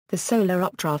The solar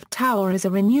updraft tower is a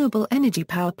renewable energy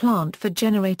power plant for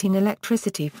generating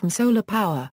electricity from solar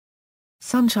power.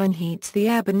 Sunshine heats the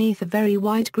air beneath a very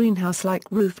wide greenhouse-like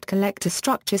roofed collector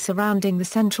structure surrounding the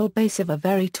central base of a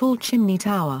very tall chimney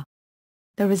tower.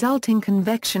 The resulting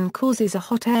convection causes a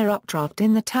hot air updraft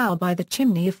in the tower by the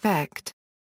chimney effect.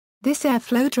 This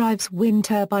airflow drives wind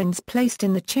turbines placed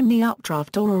in the chimney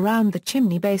updraft or around the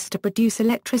chimney base to produce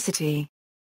electricity.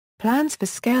 Plans for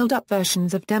scaled-up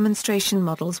versions of demonstration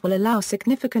models will allow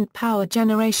significant power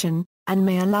generation, and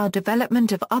may allow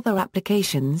development of other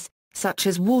applications, such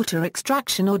as water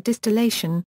extraction or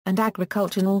distillation, and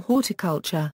agriculture or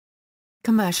horticulture.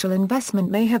 Commercial investment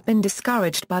may have been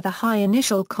discouraged by the high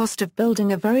initial cost of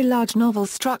building a very large novel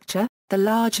structure, the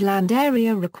large land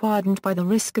area required and by the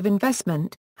risk of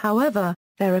investment. However,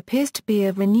 there appears to be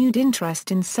a renewed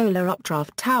interest in solar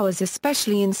updraft towers,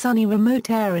 especially in sunny remote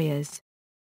areas.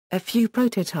 A few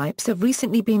prototypes have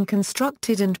recently been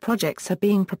constructed and projects are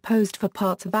being proposed for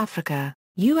parts of Africa,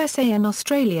 USA and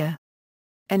Australia.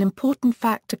 An important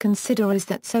fact to consider is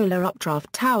that solar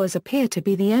updraft towers appear to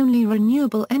be the only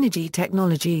renewable energy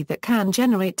technology that can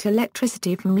generate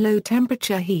electricity from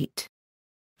low-temperature heat.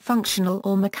 Functional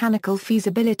or mechanical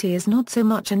feasibility is not so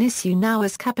much an issue now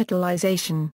as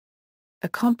capitalization. A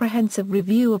comprehensive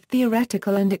review of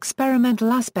theoretical and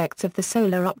experimental aspects of the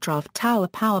solar updraft tower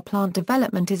power plant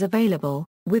development is available,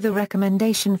 with a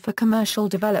recommendation for commercial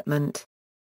development.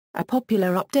 A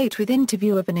popular update with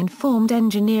interview of an informed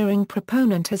engineering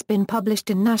proponent has been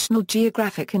published in National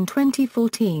Geographic in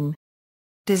 2014.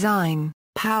 Design.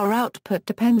 Power output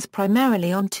depends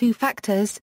primarily on two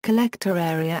factors, collector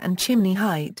area and chimney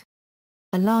height.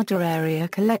 A larger area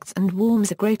collects and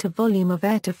warms a greater volume of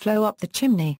air to flow up the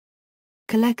chimney.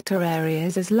 Collector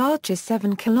areas as large as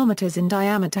 7 km in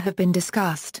diameter have been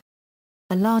discussed.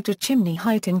 A larger chimney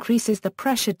height increases the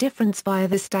pressure difference via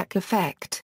the stack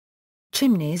effect.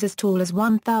 Chimneys as tall as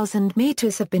 1,000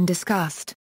 meters have been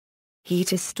discussed.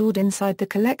 Heat is stored inside the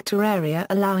collector area,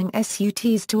 allowing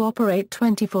SUTs to operate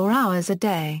 24 hours a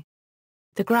day.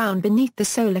 The ground beneath the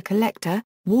solar collector,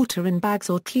 water in bags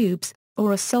or tubes,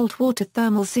 or a saltwater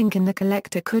thermal sink in the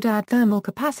collector could add thermal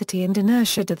capacity and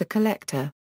inertia to the collector.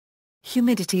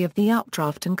 Humidity of the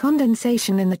updraft and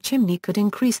condensation in the chimney could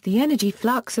increase the energy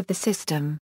flux of the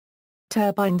system.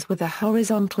 Turbines with a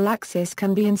horizontal axis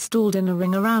can be installed in a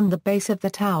ring around the base of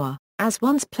the tower, as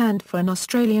once planned for an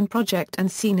Australian project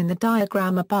and seen in the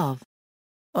diagram above.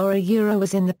 Or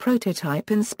as in the prototype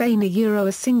in Spain,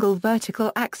 a single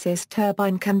vertical axis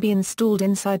turbine can be installed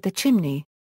inside the chimney.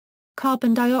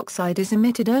 Carbon dioxide is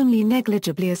emitted only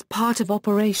negligibly as part of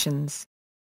operations.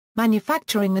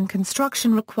 Manufacturing and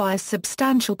construction requires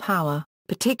substantial power,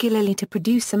 particularly to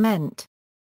produce cement.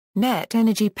 Net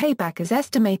energy payback is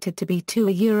estimated to be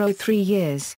 2–3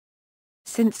 years.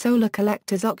 Since solar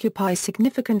collectors occupy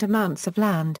significant amounts of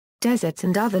land, deserts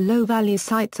and other low-value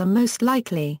sites are most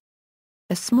likely.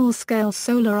 A small-scale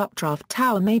solar updraft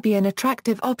tower may be an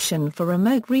attractive option for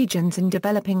remote regions in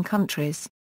developing countries.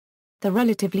 The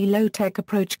relatively low-tech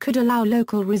approach could allow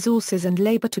local resources and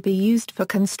labor to be used for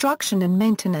construction and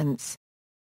maintenance.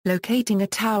 Locating a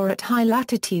tower at high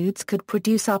latitudes could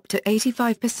produce up to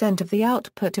 85% of the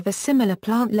output of a similar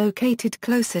plant located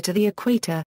closer to the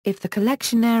equator, if the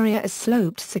collection area is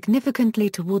sloped significantly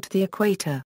toward the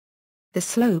equator. The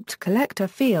sloped collector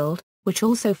field, which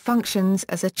also functions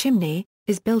as a chimney,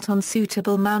 is built on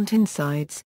suitable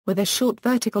mountainsides, with a short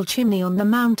vertical chimney on the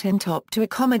mountaintop to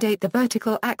accommodate the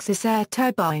vertical axis air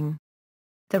turbine.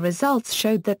 The results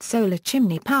showed that solar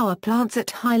chimney power plants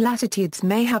at high latitudes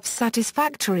may have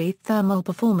satisfactory thermal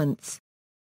performance.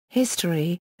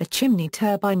 History. The chimney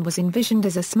turbine was envisioned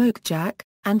as a smokejack,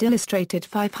 and illustrated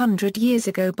 500 years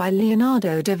ago by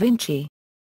Leonardo da Vinci.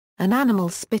 An animal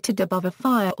spitted above a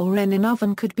fire or in an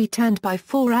oven could be turned by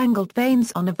 4 angled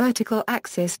vanes on a vertical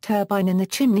axis turbine in the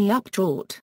chimney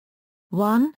updraft.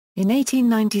 1. In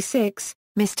 1896,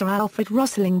 Mr. Alfred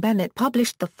Rosling Bennett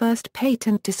published the first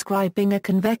patent describing a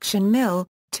convection mill.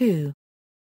 2.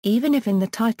 Even if in the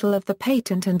title of the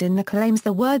patent and in the claims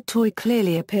the word toy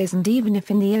clearly appears, and even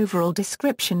if in the overall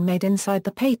description made inside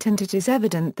the patent it is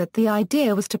evident that the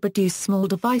idea was to produce small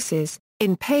devices,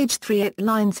 in page 3 at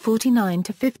lines 49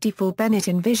 to 54 Bennett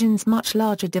envisions much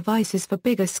larger devices for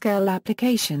bigger scale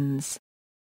applications.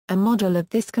 A model of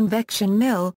this convection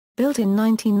mill, built in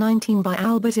 1919 by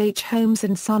Albert H. Holmes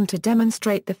and Son to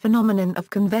demonstrate the phenomenon of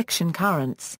convection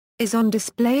currents, is on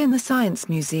display in the Science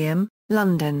Museum,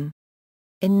 London.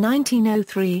 In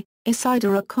 1903,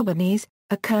 Isidoro Cobones,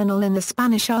 a colonel in the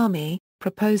Spanish Army,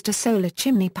 proposed a solar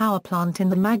chimney power plant in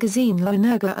the magazine La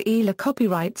Energía y la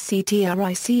copyright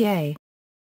CTRICA.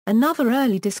 Another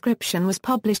early description was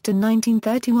published in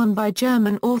 1931 by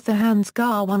German author Hans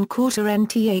Gar 1/4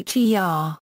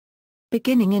 Nther.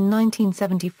 Beginning in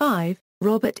 1975,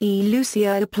 Robert E.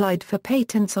 Lucier applied for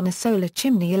patents on a solar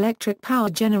chimney electric power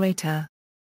generator.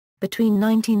 Between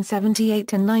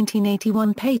 1978 and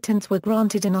 1981 patents were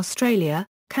granted in Australia,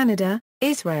 Canada,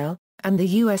 Israel, and the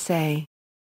USA.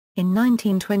 In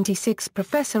 1926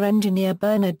 Professor-engineer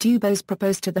Bernard Dubos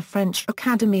proposed to the French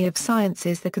Academy of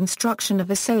Sciences the construction of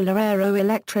a solar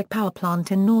aero-electric power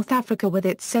plant in North Africa with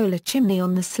its solar chimney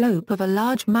on the slope of a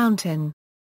large mountain.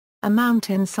 A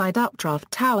mountainside updraft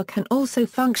tower can also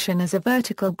function as a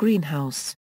vertical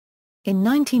greenhouse. In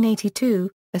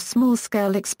 1982, a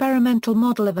small-scale experimental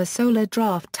model of a solar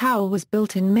draft tower was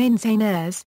built in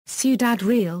Manzanares, Ciudad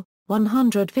Real,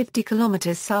 150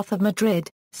 kilometers south of Madrid,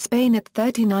 Spain at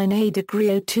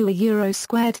 39°02 euro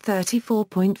squared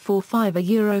 34.45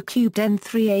 euro cubed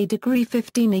N3 degree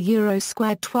 15 euro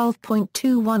squared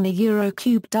 12.21 euro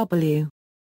cubed W.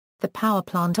 The power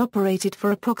plant operated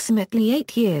for approximately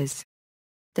 8 years.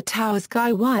 The tower's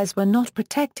guy wires were not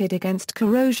protected against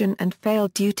corrosion and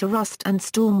failed due to rust and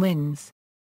storm winds.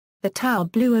 The tower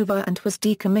blew over and was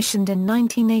decommissioned in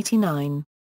 1989.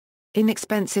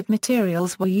 Inexpensive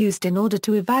materials were used in order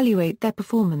to evaluate their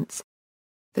performance.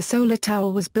 The solar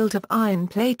tower was built of iron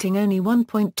plating only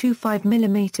 1.25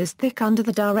 mm thick under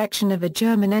the direction of a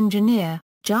German engineer,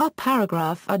 Jar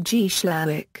Paragraph R.G.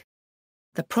 Schlerwick.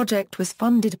 The project was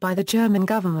funded by the German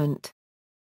government.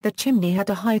 The chimney had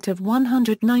a height of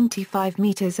 195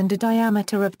 meters and a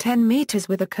diameter of 10 meters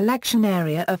with a collection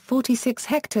area of 46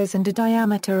 hectares and a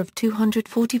diameter of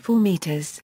 244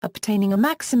 meters, obtaining a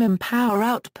maximum power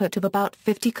output of about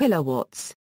 50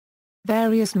 kilowatts.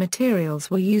 Various materials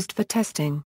were used for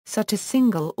testing, such as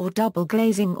single or double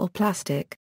glazing or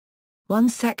plastic. One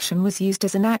section was used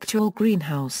as an actual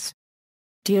greenhouse.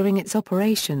 During its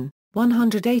operation,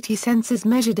 180 sensors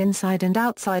measured inside and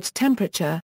outside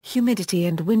temperature, humidity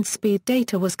and wind speed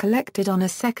data was collected on a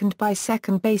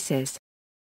second-by-second basis.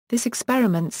 This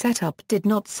experiment setup did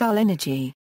not sell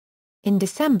energy. In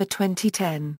December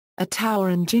 2010, a tower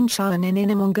in Jinshan in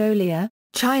Inner Mongolia,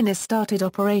 China started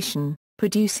operation,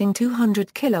 producing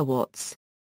 200 kilowatts.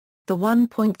 The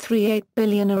 1.38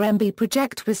 billion RMB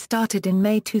project was started in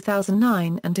May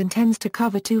 2009 and intends to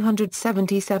cover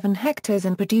 277 hectares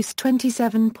and produce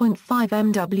 27.5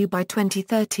 MW by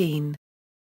 2013.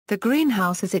 The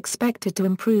greenhouse is expected to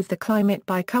improve the climate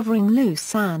by covering loose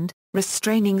sand,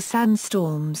 restraining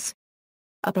sandstorms.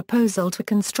 A proposal to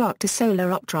construct a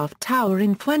solar updraft tower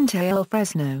in Puente el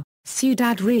Fresno,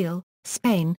 Ciudad Real,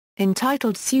 Spain,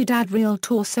 entitled Ciudad Real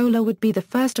Tor Solar would be the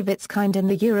first of its kind in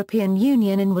the European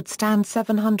Union and would stand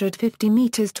 750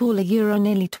 meters tall,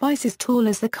 nearly twice as tall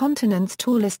as the continent's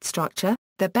tallest structure,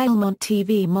 the Belmont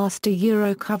TV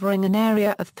Master, covering an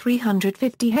area of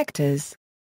 350 hectares.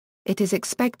 It is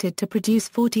expected to produce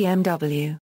 40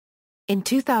 MW. In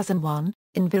 2001,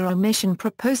 Enviromission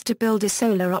proposed to build a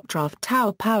solar updraft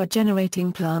tower power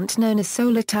generating plant known as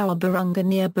Solar Tower Barunga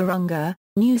near Barunga,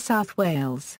 New South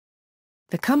Wales.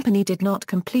 The company did not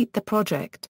complete the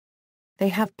project. They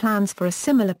have plans for a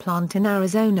similar plant in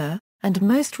Arizona, and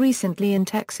most recently in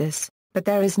Texas, but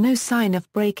there is no sign of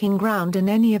breaking ground in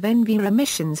any of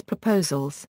Enviromission's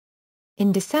proposals.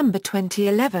 In December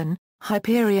 2011,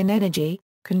 Hyperion Energy,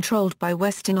 controlled by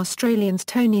Western Australians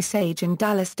Tony Sage and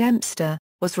Dallas Dempster,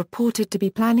 was reported to be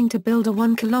planning to build a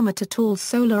 1-kilometre-tall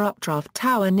solar updraft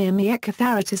tower near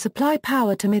Meekatharra to supply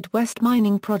power to Midwest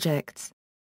mining projects.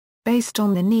 Based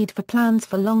on the need for plans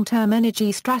for long-term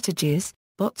energy strategies,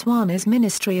 Botswana's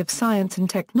Ministry of Science and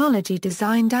Technology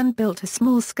designed and built a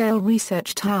small-scale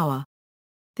research tower.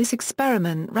 This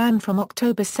experiment ran from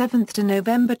October 7 to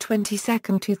November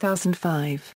 22,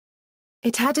 2005.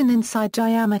 It had an inside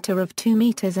diameter of 2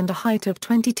 meters and a height of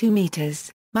 22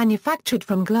 meters, manufactured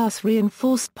from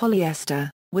glass-reinforced polyester,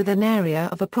 with an area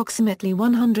of approximately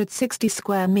 160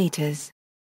 square meters.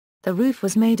 The roof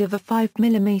was made of a 5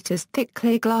 mm thick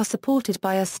clear glass supported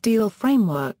by a steel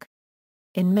framework.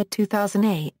 In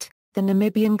mid-2008, the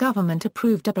Namibian government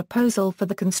approved a proposal for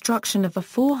the construction of a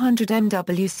 400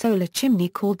 MW solar chimney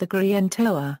called the Green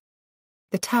Tower.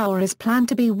 The tower is planned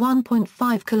to be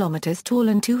 1.5 kilometers tall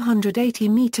and 280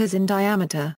 meters in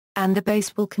diameter, and the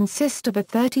base will consist of a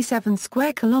 37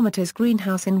 square kilometers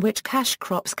greenhouse in which cash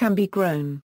crops can be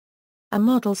grown. A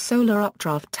model solar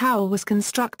updraft tower was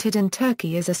constructed in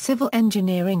Turkey as a civil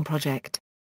engineering project.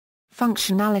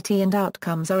 Functionality and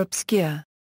outcomes are obscure.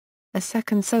 A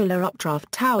second solar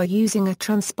updraft tower using a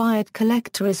transpired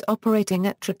collector is operating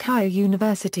at Trakya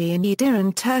University in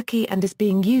Iran, Turkey, and is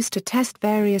being used to test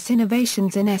various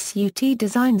innovations in SUT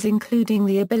designs, including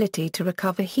the ability to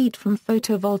recover heat from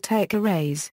photovoltaic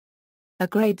arrays. A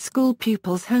grade school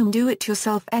pupil's home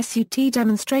do-it-yourself SUT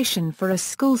demonstration for a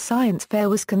school science fair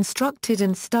was constructed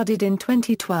and studied in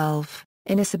 2012,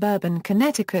 in a suburban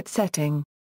Connecticut setting.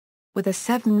 With a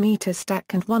 7-meter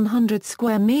stack and 100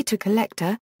 square meter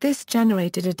collector, this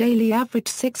generated a daily average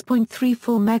 6.34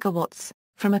 megawatts,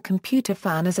 from a computer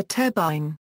fan as a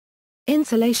turbine.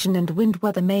 Insolation and wind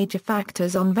were the major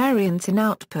factors on variance in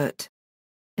output.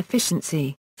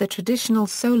 Efficiency. The traditional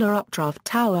solar updraft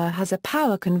tower has a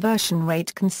power conversion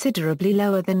rate considerably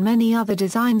lower than many other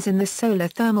designs in the solar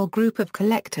thermal group of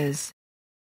collectors.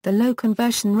 The low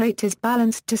conversion rate is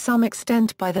balanced to some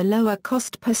extent by the lower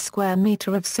cost per square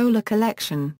meter of solar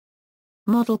collection.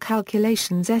 Model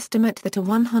calculations estimate that a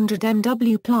 100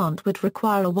 MW plant would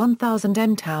require a 1000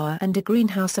 M tower and a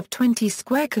greenhouse of 20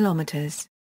 square kilometers.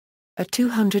 A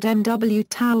 200 MW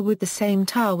tower with the same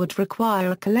tower would require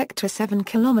a collector 7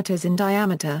 kilometers in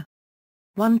diameter.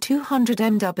 One 200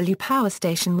 MW power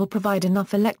station will provide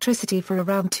enough electricity for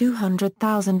around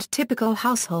 200,000 typical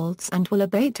households and will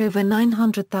abate over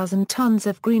 900,000 tons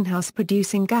of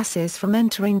greenhouse-producing gases from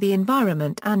entering the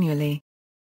environment annually.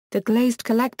 The glazed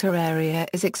collector area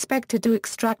is expected to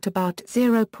extract about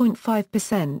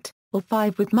 0.5%, or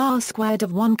 5 with mass squared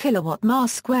of 1 kilowatt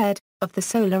mass squared, of the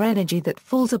solar energy that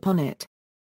falls upon it.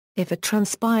 If a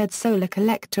transpired solar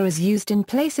collector is used in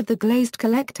place of the glazed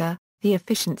collector, the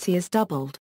efficiency is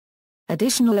doubled.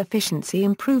 Additional efficiency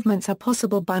improvements are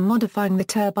possible by modifying the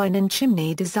turbine and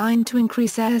chimney design to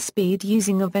increase airspeed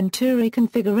using a Venturi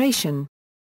configuration.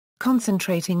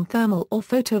 Concentrating thermal or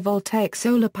photovoltaic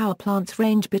solar power plants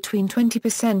range between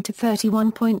 20% to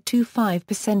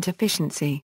 31.25%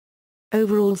 efficiency.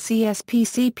 Overall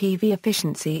CSP-CPV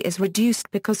efficiency is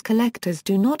reduced because collectors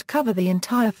do not cover the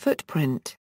entire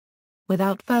footprint.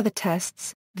 Without further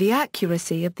tests, the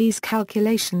accuracy of these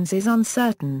calculations is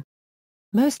uncertain.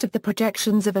 Most of the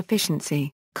projections of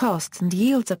efficiency, costs and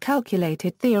yields are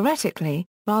calculated theoretically,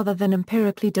 rather than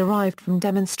empirically derived from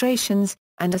demonstrations,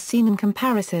 and are seen in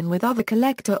comparison with other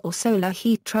collector or solar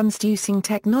heat transducing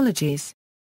technologies.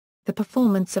 The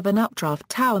performance of an updraft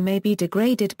tower may be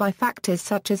degraded by factors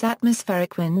such as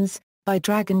atmospheric winds, by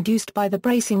drag induced by the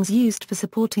bracings used for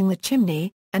supporting the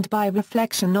chimney, and by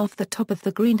reflection off the top of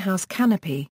the greenhouse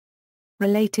canopy.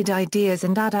 Related ideas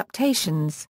and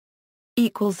adaptations.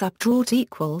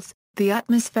 Updraft The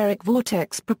atmospheric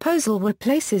vortex proposal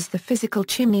replaces the physical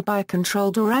chimney by a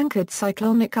controlled or anchored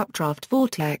cyclonic updraft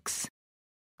vortex.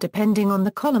 Depending on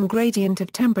the column gradient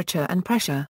of temperature and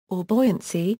pressure, or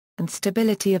buoyancy, and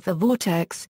stability of the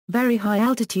vortex, very high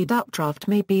altitude updraft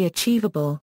may be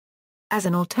achievable. As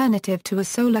an alternative to a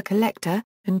solar collector,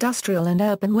 industrial and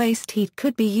urban waste heat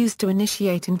could be used to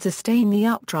initiate and sustain the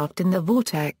updraft in the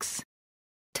vortex.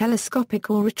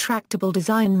 Telescopic or retractable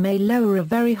design may lower a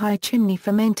very high chimney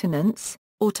for maintenance,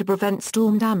 or to prevent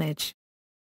storm damage.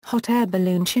 Hot air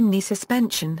balloon chimney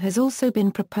suspension has also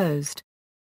been proposed.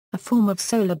 A form of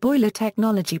solar boiler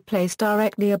technology placed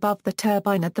directly above the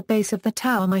turbine at the base of the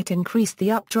tower might increase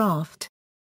the updraft.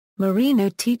 Marino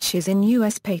teaches in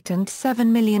U.S. Patent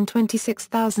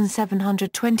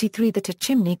 7026723 that a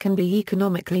chimney can be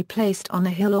economically placed on a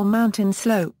hill or mountain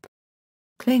slope.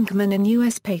 Klinkman in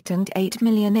U.S. Patent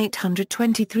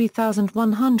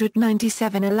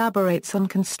 8823197 elaborates on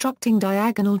constructing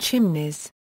diagonal chimneys.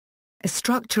 A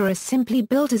structure is simply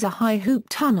built as a high hoop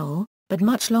tunnel, but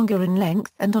much longer in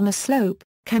length and on a slope,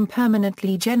 can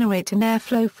permanently generate an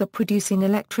airflow for producing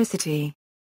electricity.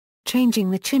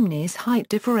 Changing the chimney's height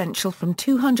differential from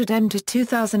 200 m to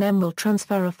 2000 m will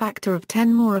transfer a factor of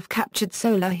 10 more of captured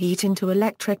solar heat into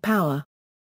electric power.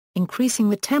 Increasing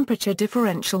the temperature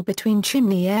differential between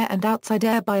chimney air and outside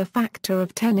air by a factor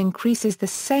of 10 increases the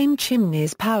same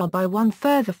chimney's power by one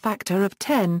further factor of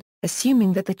 10,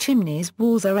 assuming that the chimney's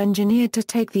walls are engineered to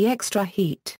take the extra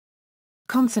heat.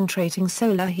 Concentrating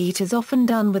solar heat is often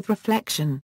done with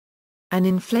reflection. An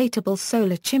inflatable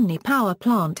solar chimney power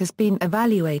plant has been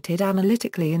evaluated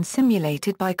analytically and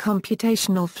simulated by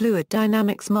computational fluid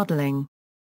dynamics modeling.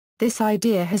 This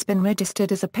idea has been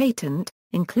registered as a patent,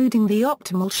 including the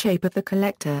optimal shape of the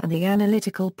collector and the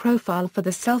analytical profile for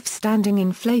the self-standing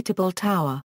inflatable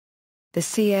tower. The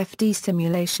CFD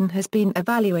simulation has been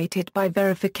evaluated by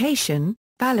verification,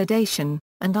 validation,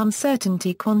 and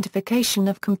uncertainty quantification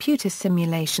of computer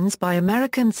simulations by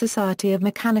American Society of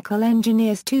Mechanical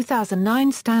Engineers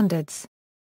 2009 standards.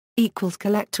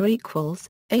 Collector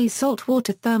A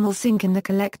saltwater thermal sink in the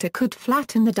collector could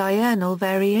flatten the diurnal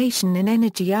variation in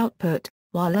energy output,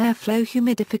 while airflow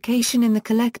humidification in the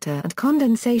collector and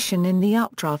condensation in the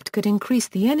updraft could increase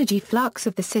the energy flux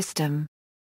of the system.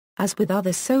 As with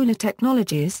other solar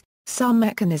technologies, some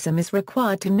mechanism is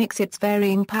required to mix its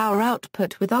varying power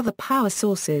output with other power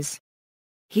sources.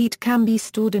 Heat can be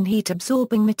stored in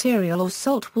heat-absorbing material or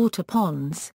saltwater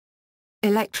ponds.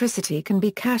 Electricity can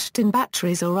be cached in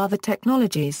batteries or other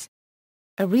technologies.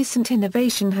 A recent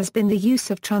innovation has been the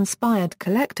use of transpired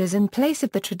collectors in place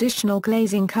of the traditional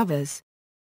glazing covers.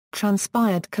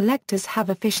 Transpired collectors have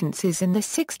efficiencies in the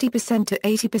 60% to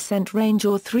 80% range,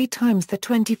 or 3 times the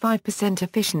 25%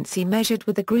 efficiency measured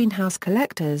with the greenhouse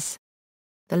collectors.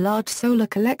 The large solar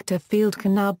collector field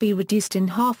can now be reduced in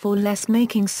half or less,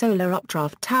 making solar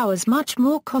updraft towers much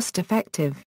more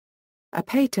cost-effective. A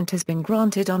patent has been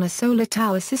granted on a solar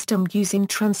tower system using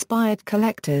transpired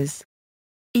collectors.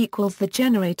 The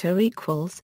generator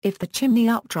equals, if the chimney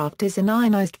updraft is an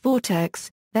ionized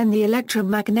vortex, then the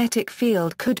electromagnetic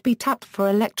field could be tapped for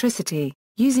electricity,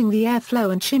 using the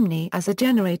airflow and chimney as a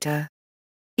generator.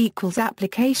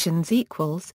 Applications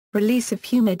equals, release of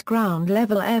humid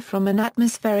ground-level air from an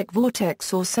atmospheric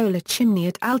vortex or solar chimney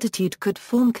at altitude could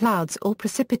form clouds or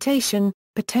precipitation,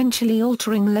 potentially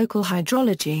altering local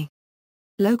hydrology.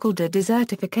 Local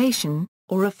desertification,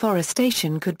 or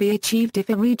afforestation, could be achieved if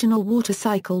a regional water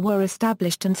cycle were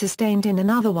established and sustained in an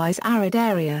otherwise arid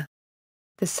area.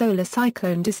 The solar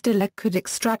cyclone distiller could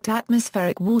extract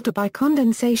atmospheric water by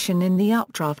condensation in the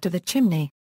updraft of the chimney.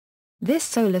 This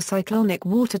solar cyclonic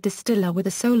water distiller with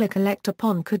a solar collector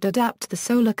pond could adapt the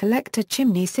solar collector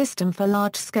chimney system for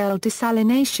large-scale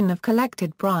desalination of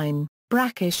collected brine,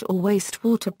 brackish or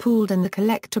wastewater pooled in the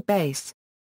collector base.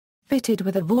 Fitted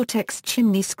with a vortex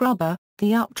chimney scrubber,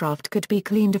 the updraft could be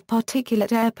cleaned of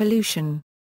particulate air pollution.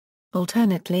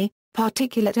 Alternately,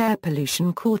 particulate air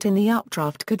pollution caught in the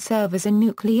updraft could serve as a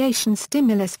nucleation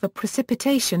stimulus for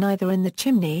precipitation either in the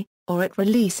chimney, or at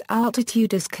release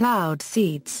altitude as cloud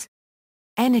seeds.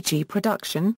 Energy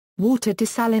production, water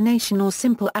desalination or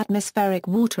simple atmospheric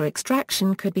water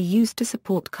extraction could be used to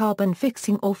support carbon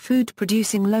fixing or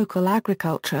food-producing local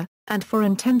agriculture, and for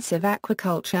intensive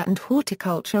aquaculture and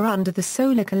horticulture under the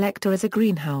solar collector as a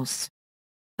greenhouse.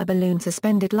 A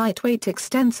balloon-suspended lightweight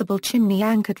extensible chimney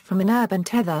anchored from an urban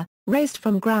tether, raised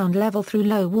from ground level through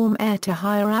low warm air to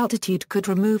higher altitude, could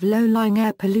remove low-lying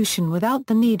air pollution without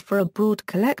the need for a broad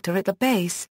collector at the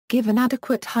base, given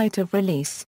adequate height of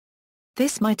release.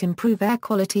 This might improve air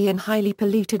quality in highly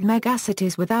polluted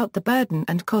megacities without the burden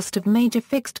and cost of major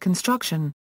fixed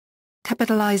construction.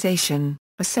 Capitalization.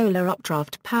 A solar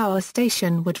updraft power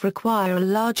station would require a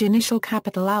large initial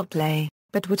capital outlay,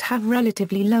 but would have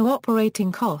relatively low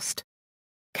operating cost.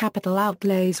 Capital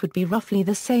outlays would be roughly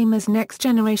the same as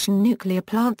next-generation nuclear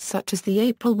plants such as the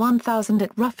April 1000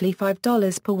 at roughly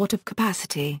 $5 per watt of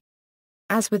capacity.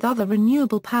 As with other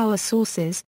renewable power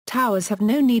sources, towers have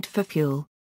no need for fuel.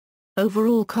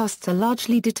 Overall costs are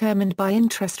largely determined by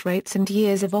interest rates and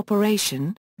years of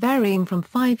operation, varying from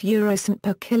 €5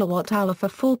 per kilowatt-hour for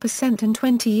 4% and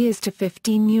 20 years to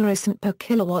 €15 per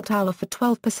kilowatt-hour for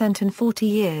 12% and 40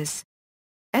 years.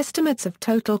 Estimates of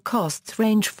total costs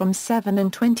range from €7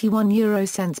 and 21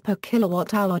 cents per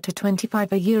kilowatt-hour to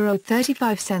 €25 and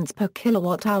 €35 per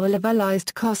kilowatt-hour.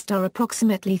 Levelized costs are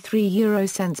approximately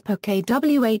 €3 per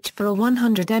kWh for a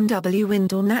 100 MW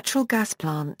wind or natural gas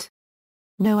plant.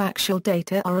 No actual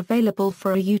data are available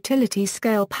for a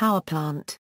utility-scale power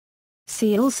plant.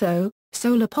 See also,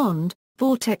 solar pond,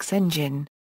 vortex engine.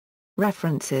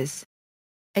 References.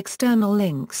 External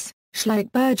links,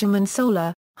 Schleick-Bergermann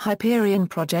Solar, Hyperion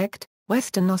Project,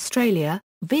 Western Australia,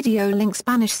 video link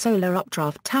Spanish solar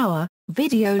updraft tower,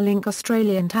 video link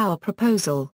Australian tower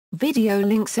proposal, video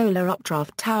link solar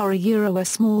updraft tower a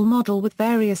small model with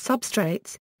various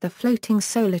substrates, the floating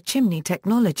solar chimney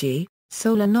technology,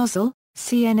 solar nozzle,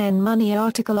 CNN Money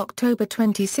article October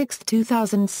 26,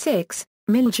 2006,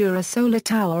 Mildura Solar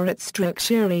Tower at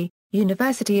Structure,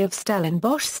 University of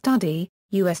Stellenbosch Study,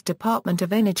 U.S. Department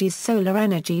of Energy's Solar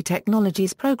Energy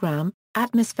Technologies Program,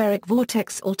 Atmospheric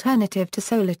Vortex Alternative to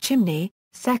Solar Chimney,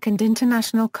 2nd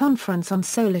International Conference on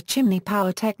Solar Chimney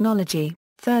Power Technology,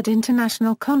 3rd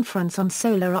International Conference on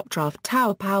Solar Updraft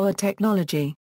Tower Power Technology.